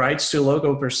SMTP, writes to a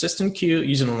local persistent queue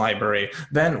using a library,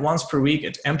 then once per week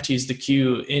it empties the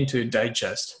queue into a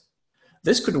digest?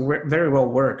 This could very well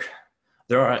work.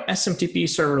 There are SMTP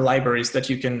server libraries that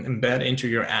you can embed into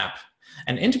your app.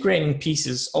 And integrating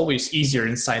pieces is always easier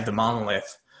inside the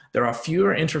monolith. There are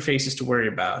fewer interfaces to worry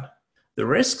about. The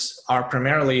risks are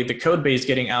primarily the code base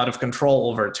getting out of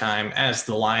control over time as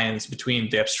the lines between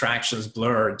the abstractions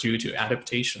blur due to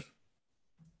adaptation.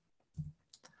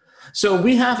 So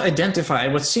we have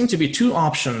identified what seem to be two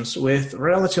options with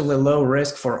relatively low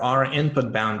risk for our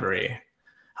input boundary.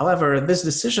 However, this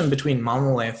decision between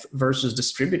monolith versus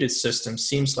distributed systems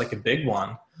seems like a big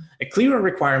one. A clearer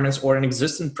requirements or an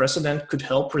existing precedent could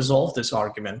help resolve this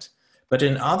argument, but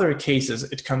in other cases,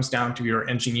 it comes down to your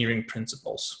engineering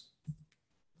principles.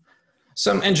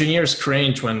 Some engineers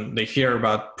cringe when they hear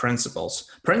about principles.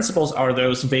 Principles are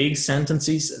those vague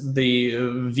sentences the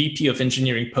VP of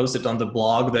engineering posted on the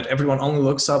blog that everyone only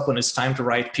looks up when it's time to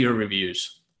write peer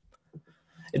reviews.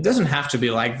 It doesn't have to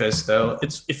be like this, though.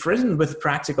 If written with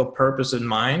practical purpose in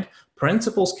mind,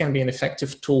 principles can be an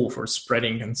effective tool for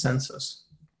spreading consensus.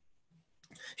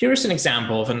 Here's an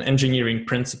example of an engineering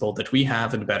principle that we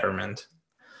have at Betterment.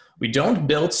 We don't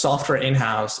build software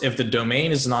in-house if the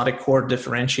domain is not a core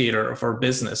differentiator of our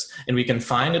business and we can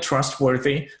find a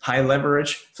trustworthy,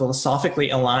 high-leverage, philosophically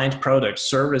aligned product,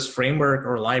 service, framework,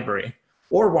 or library,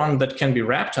 or one that can be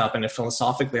wrapped up in a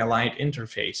philosophically aligned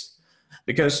interface.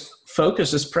 Because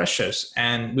focus is precious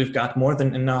and we've got more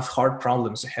than enough hard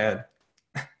problems ahead.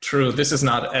 True, this is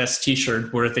not as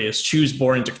t-shirt worthy as choose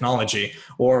boring technology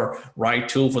or right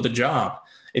tool for the job.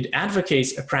 It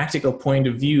advocates a practical point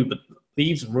of view, but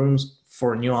leaves room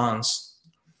for nuance.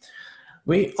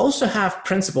 We also have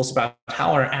principles about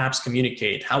how our apps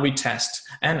communicate, how we test,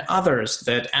 and others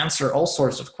that answer all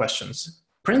sorts of questions.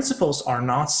 Principles are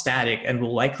not static and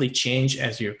will likely change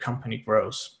as your company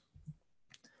grows.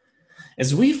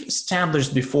 As we've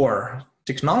established before,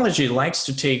 technology likes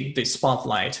to take the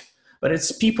spotlight, but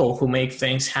it's people who make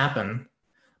things happen.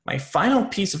 My final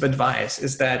piece of advice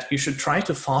is that you should try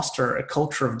to foster a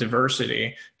culture of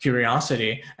diversity,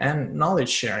 curiosity, and knowledge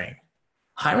sharing.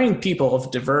 Hiring people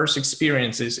of diverse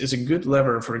experiences is a good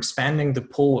lever for expanding the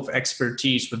pool of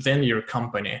expertise within your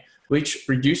company, which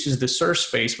reduces the search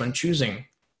space when choosing.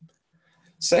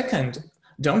 Second,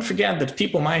 don't forget that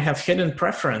people might have hidden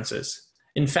preferences.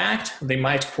 In fact, they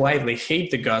might quietly hate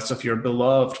the guts of your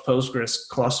beloved Postgres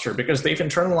cluster because they've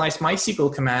internalized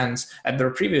MySQL commands at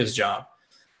their previous job.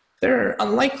 They're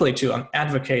unlikely to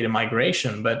advocate a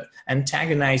migration, but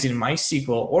antagonizing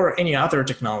MySQL or any other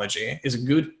technology is a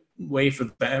good way for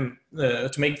them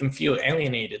to make them feel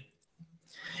alienated.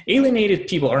 Alienated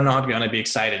people are not going to be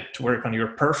excited to work on your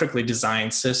perfectly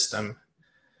designed system.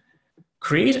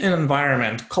 Create an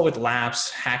environment, call it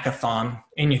labs, hackathon,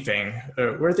 anything,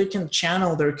 where they can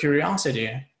channel their curiosity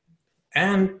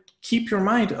and keep your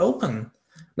mind open.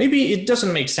 Maybe it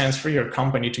doesn't make sense for your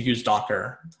company to use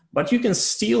Docker, but you can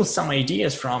steal some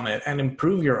ideas from it and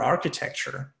improve your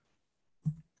architecture.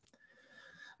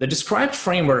 The described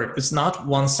framework is not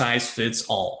one size fits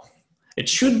all. It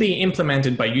should be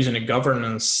implemented by using a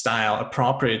governance style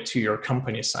appropriate to your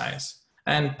company size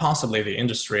and possibly the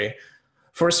industry.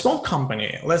 For a small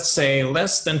company, let's say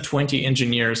less than 20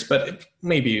 engineers, but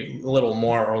maybe a little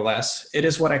more or less, it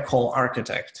is what I call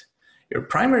architect. Your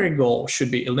primary goal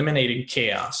should be eliminating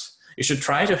chaos. You should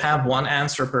try to have one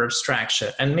answer per abstraction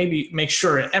and maybe make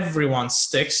sure everyone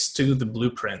sticks to the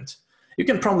blueprint. You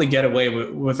can probably get away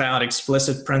without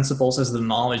explicit principles as the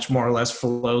knowledge more or less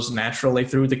flows naturally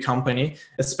through the company,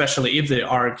 especially if the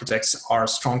architects are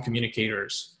strong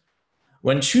communicators.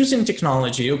 When choosing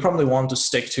technology, you'll probably want to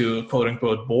stick to quote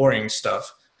unquote boring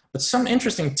stuff, but some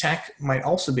interesting tech might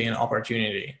also be an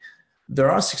opportunity. There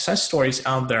are success stories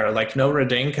out there like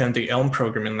Noradink and the Elm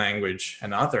programming language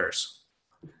and others.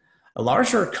 A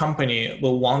larger company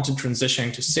will want to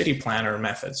transition to city planner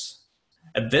methods.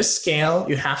 At this scale,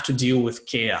 you have to deal with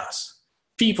chaos.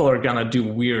 People are gonna do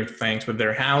weird things with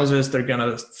their houses. They're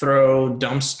gonna throw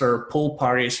dumpster pool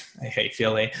parties, I hate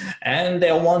Philly, and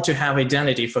they'll want to have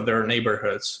identity for their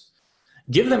neighborhoods.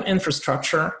 Give them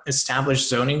infrastructure, establish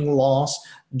zoning laws,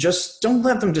 just don't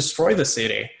let them destroy the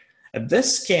city. At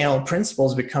this scale,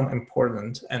 principles become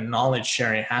important and knowledge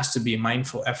sharing has to be a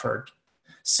mindful effort.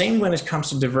 Same when it comes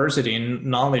to diversity and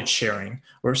knowledge sharing,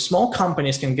 where small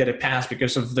companies can get a pass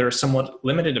because of their somewhat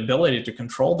limited ability to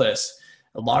control this.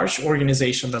 A large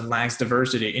organization that lacks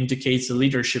diversity indicates a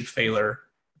leadership failure.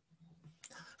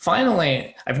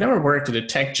 Finally, I've never worked at a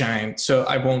tech giant, so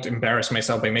I won't embarrass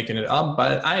myself by making it up,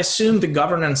 but I assume the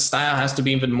governance style has to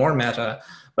be even more meta,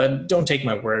 but don't take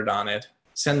my word on it.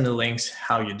 Send me links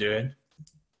how you do it.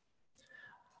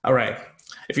 All right,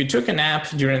 if you took a nap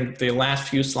during the last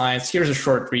few slides, here's a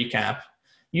short recap.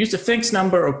 Use a fixed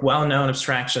number of well-known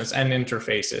abstractions and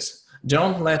interfaces.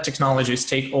 Don't let technologies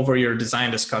take over your design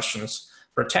discussions.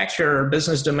 Protect your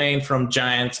business domain from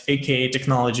giants, aka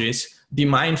technologies. Be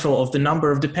mindful of the number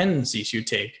of dependencies you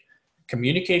take.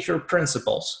 Communicate your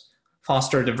principles.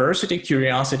 Foster diversity,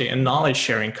 curiosity, and knowledge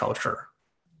sharing culture.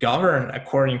 Govern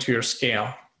according to your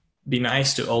scale. Be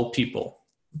nice to all people.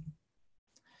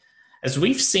 As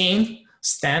we've seen,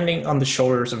 standing on the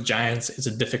shoulders of giants is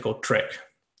a difficult trick.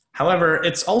 However,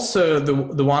 it's also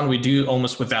the one we do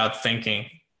almost without thinking.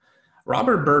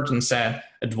 Robert Burton said,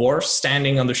 "A dwarf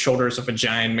standing on the shoulders of a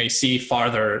giant may see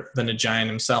farther than a giant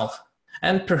himself."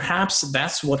 And perhaps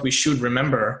that's what we should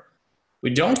remember. We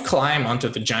don't climb onto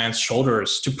the giant's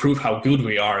shoulders to prove how good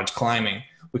we are at climbing.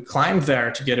 We climb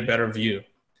there to get a better view.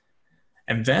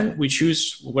 And then we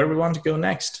choose where we want to go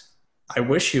next. I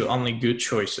wish you only good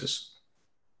choices.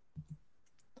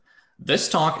 This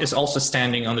talk is also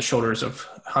standing on the shoulders of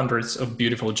hundreds of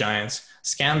beautiful giants.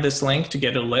 Scan this link to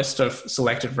get a list of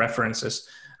selected references.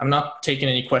 I'm not taking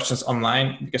any questions online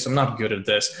because I'm not good at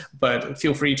this, but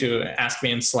feel free to ask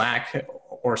me in Slack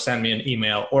or send me an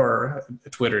email or a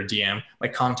Twitter DM. My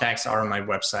contacts are on my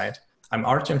website. I'm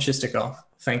Artem Chistyakov.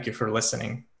 Thank you for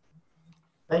listening.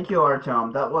 Thank you,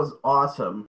 Artem. That was awesome.